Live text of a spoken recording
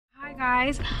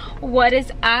Guys, what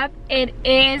is up? It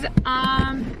is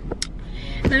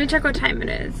let me check what time it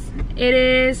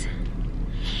is.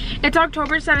 It's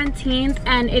October 17th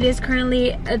and it is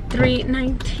currently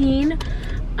 3:19.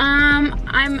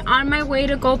 I'm on my way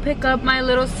to go pick up my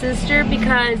little sister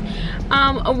because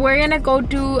we're gonna go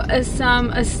do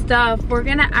some stuff. We're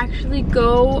gonna actually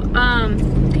go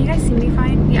can you guys see me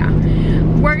fine? Yeah,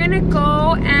 we're gonna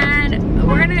go and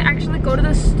we're gonna actually go to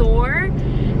the store.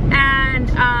 And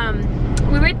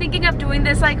we were thinking of doing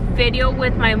this like video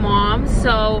with my mom,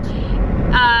 so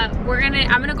I'm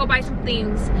gonna go buy some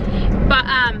things, but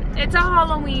it's a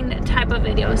Halloween type of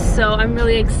video, so I'm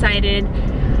really excited.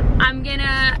 I'm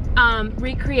gonna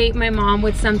recreate my mom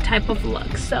with some type of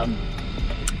look, so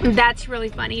that's really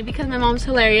funny because my mom's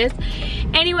hilarious.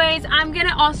 Anyways, I'm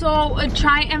gonna also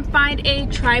try and find a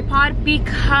tripod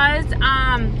because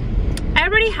I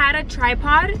already had a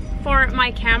tripod for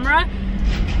my camera,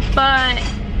 but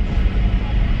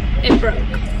it broke.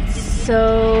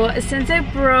 So since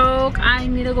it broke, I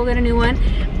need to go get a new one.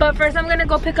 But first I'm gonna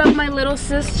go pick up my little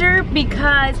sister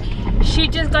because she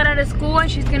just got out of school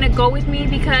and she's gonna go with me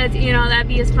because, you know, that'd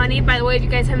be as funny. By the way, if you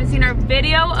guys haven't seen our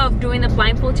video of doing the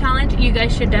blindfold challenge, you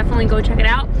guys should definitely go check it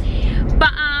out.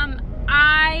 But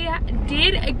I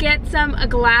did get some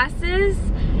glasses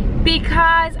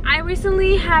because I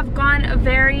recently have gone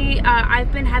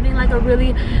I've been having like a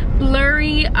really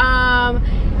blurry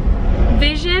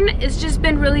vision. It's just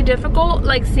been really difficult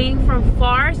like seeing from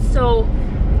far, so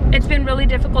it's been really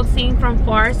difficult seeing from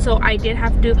far, so I did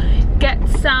have to get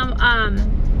some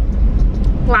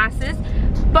glasses,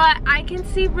 but I can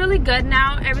see really good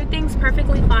now. Everything's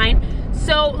perfectly fine.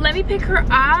 So let me pick her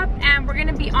up and we're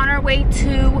gonna be on our way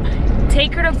to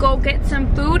take her to go get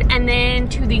some food and then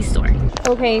to the store.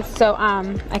 Okay, so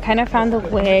I kind of found the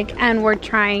wig and we're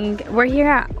here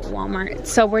at Walmart,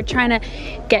 so we're trying to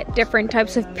get different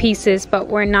types of pieces, but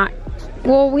we're not,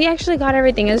 well, we actually got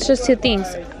everything. It's just two things.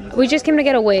 We just came to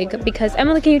get a wig because,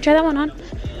 Emily, can you try that one on?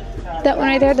 That one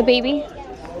right there, the baby.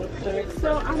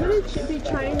 So I'm gonna be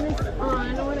trying this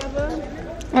on or whatever.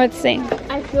 Let's see.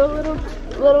 I feel a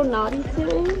little naughty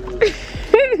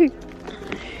today.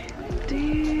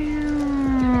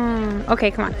 Damn.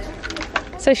 Okay, come on.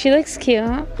 So she looks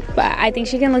cute, but I think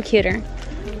she can look cuter.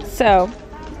 So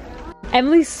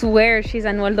Emily swears she's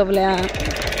Anuel AA.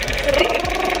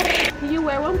 Can you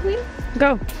wear one, please?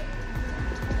 Go.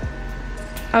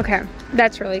 Okay,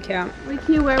 that's really cute. Wait,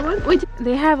 can you wear one? Wait.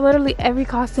 They have literally every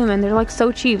costume and they're like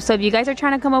so cheap. So if you guys are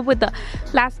trying to come up with the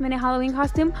last minute Halloween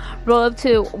costume, roll up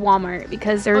to Walmart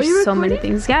because there's so many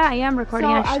things. Yeah, I am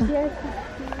recording actually.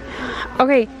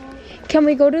 Okay, can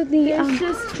we go to the There's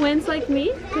just twins like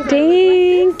me.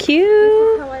 Dang, cute.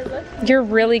 This is how I look. You're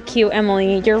really cute,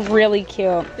 Emily. You're really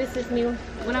cute. This is me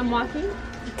when I'm walking.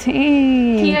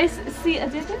 Dang. Can you guys see a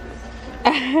difference?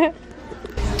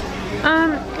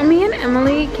 Me and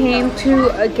Emily came to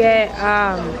get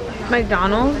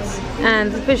McDonald's,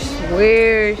 and this bitch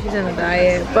swears she's on a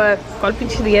diet, but ¿cuál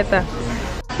pinche dieta?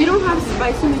 You don't have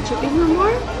spicy McChicken no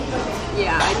more?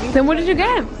 Yeah, I think. Then what did you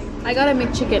get? I got a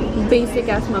McChicken, basic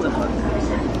ass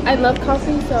motherfucker. I love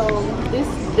coffee, so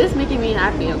this making me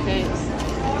happy, okay?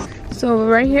 So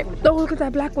we're right here. Oh, look at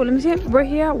that black one. Let me see it. We're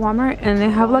here at Walmart and they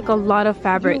have like a lot of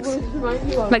fabrics.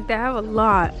 Like they have a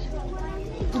lot.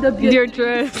 Your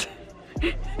dress.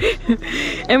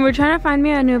 And we're trying to find me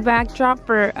a new backdrop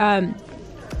for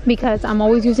because I'm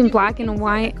always using black and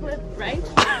white. Right?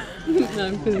 No,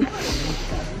 I'm kidding.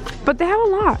 But they have a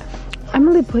lot.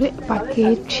 Emily, put it. ¿Pa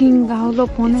qué chingado lo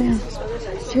pones?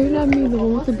 Staring at me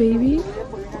along with the baby.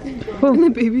 Oh, the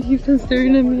baby keeps on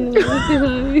staring at me along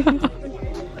with the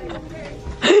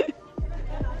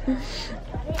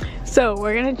So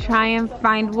we're gonna try and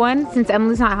find one since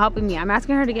Emily's not helping me. I'm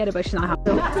asking her to get it, but she's not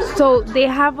helping. So they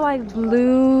have like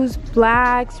blues,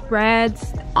 blacks,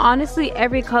 reds, honestly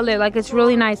every color. Like it's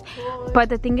really nice. But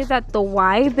the thing is that the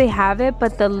wide they have it,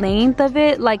 but the length of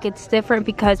it, like it's different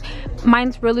because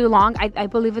mine's really long. I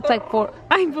believe it's like 4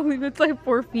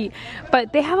 feet.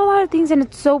 But they have a lot of things and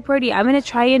it's so pretty. I'm gonna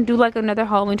try and do like another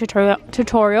Halloween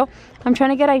tutorial. I'm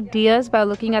trying to get ideas by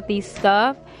looking at these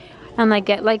stuff and like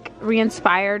get like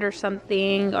re-inspired or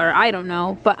something, or I don't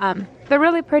know, but they're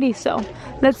really pretty, so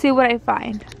let's see what I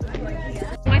find.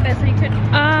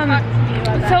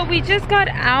 So we just got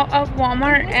out of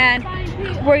Walmart and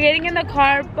we're getting in the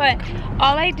car, but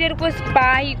all I did was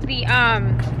buy the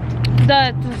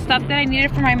stuff that I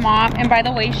needed for my mom. And by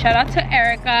the way, shout out to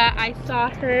Erika. I saw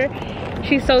her,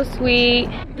 she's so sweet.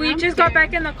 We just got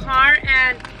back in the car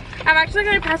and I'm actually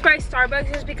gonna pass by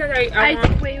Starbucks just because I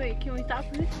wait, can we stop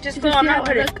please? Just go on my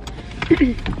hood.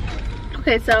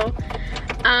 Okay, so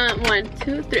 1,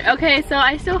 2, 3. Okay, so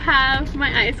I still have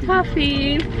my iced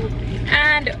coffee.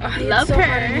 And Love so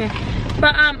her.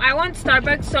 But I want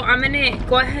Starbucks, so I'm gonna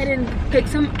go ahead and pick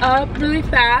some up really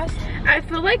fast. I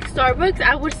feel like Starbucks,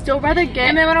 I would still rather get.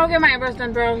 And then when I get my eyebrows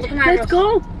done, bro. Look at my eyebrows. Let's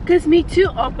go. Cause me too.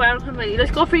 Oh, but I don't have money.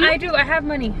 Let's go for you. I do. I have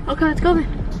money. Okay, let's go then.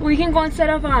 We can go instead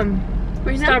of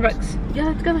Starbucks. Yeah,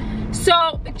 let's go then.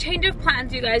 So change of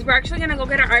plans, you guys. We're actually gonna go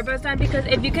get our eyebrows done because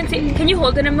if you can see, can you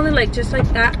hold it, Emily, like just like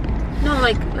that? No,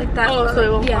 like that. Oh, so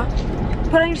it won't yeah.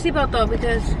 Put on your seatbelt though,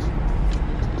 because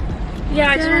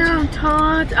yeah, damn,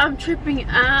 Todd, I'm tripping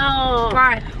out.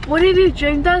 Why? What if you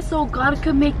dreamed that so God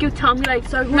could make you tell me like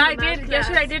start going No, to I math did. class?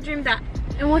 Yesterday I did dream that.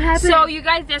 And what happened? So you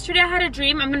guys, yesterday I had a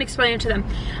dream. I'm gonna explain it to them.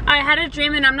 I had a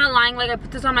dream, and I'm not lying. Like I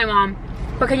put this on my mom.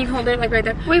 But can you hold it like right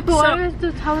there? Wait, but what are you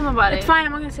going to tell them about it? It's fine.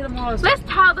 I'm not gonna say the morals. Let's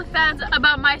tell the fans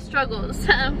about my struggles.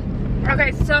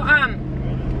 Okay, so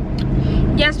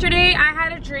yesterday I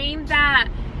had a dream that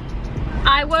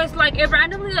I was like, I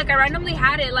randomly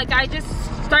had it. Like I just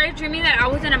started dreaming that I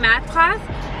was in a math class,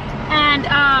 and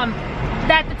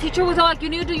that the teacher was all like, you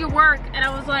need to do your work, and I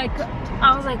was like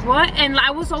what? And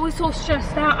I was always so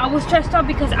stressed out. I was stressed out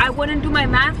because I wouldn't do my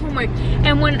math homework,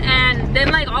 and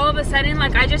then like all of a sudden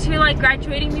like I just hear like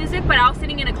graduating music, but I was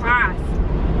sitting in a class,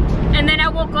 and then I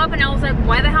woke up and I was like,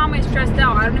 why the hell am I stressed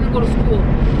out? I don't even go to school.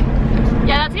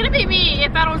 Yeah, that's gonna be me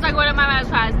if I don't start going to my math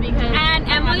class, because and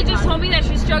Emily just told me that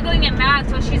she's struggling in math,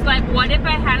 so she's like, what if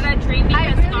I had that dream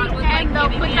because God was like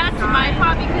giving me but that's my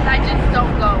fault because I just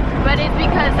don't go. But it's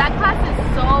because that class is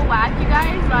so whack, you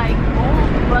guys. Like,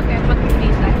 oh look, I fucking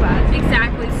hate that class.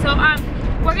 Exactly. So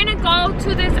we're gonna go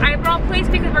to this eyebrow place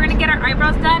because we're gonna get our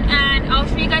eyebrows done, and I'll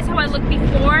show you guys how I look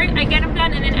before I get them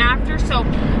done and then after. So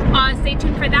stay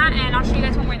tuned for that, and I'll show you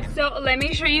guys when we're there. So let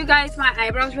me show you guys my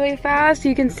eyebrows really fast so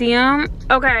you can see them.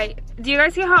 Okay, do you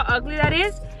guys see how ugly that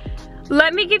is?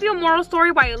 Let me give you a moral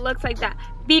story why it looks like that.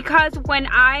 Because when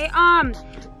I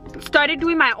started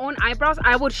doing my own eyebrows,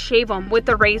 I would shave them with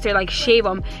the razor, like shave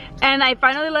them, and I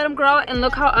finally let them grow, and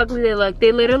look how ugly they look.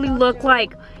 They literally look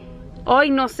like, oh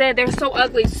no sé, they're so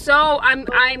ugly. So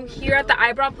I'm here at the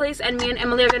eyebrow place, and me and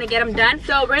Emily are gonna get them done.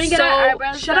 So we're gonna get our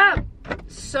eyebrows shut done. up.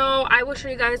 So I will show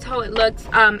you guys how it looks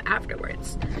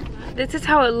afterwards. This is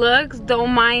how it looks.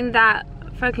 Don't mind that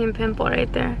fucking pimple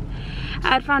right there. I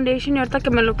had foundation, y ahorita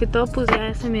que me lo quitó, pues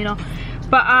ya se miró.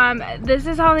 But this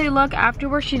is how they look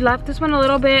afterwards. She left this one a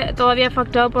little bit todavía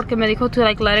fucked up porque me dijo to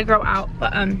like let it grow out.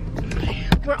 But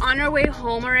we're on our way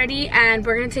home already, and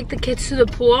we're gonna take the kids to the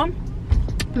pool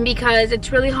because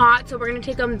it's really hot, so we're gonna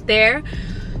take them there.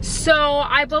 So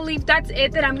I believe that's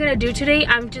it that I'm gonna do today.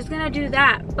 I'm just gonna do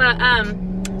that. But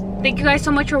thank you guys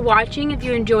so much for watching. If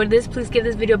you enjoyed this, please give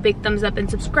this video a big thumbs up and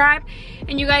subscribe.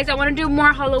 And you guys, I want to do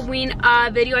more Halloween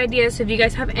video ideas, so if you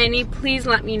guys have any, please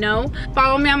let me know.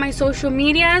 Follow me on my social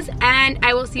medias, and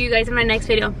I will see you guys in my next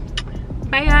video.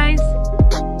 Bye guys.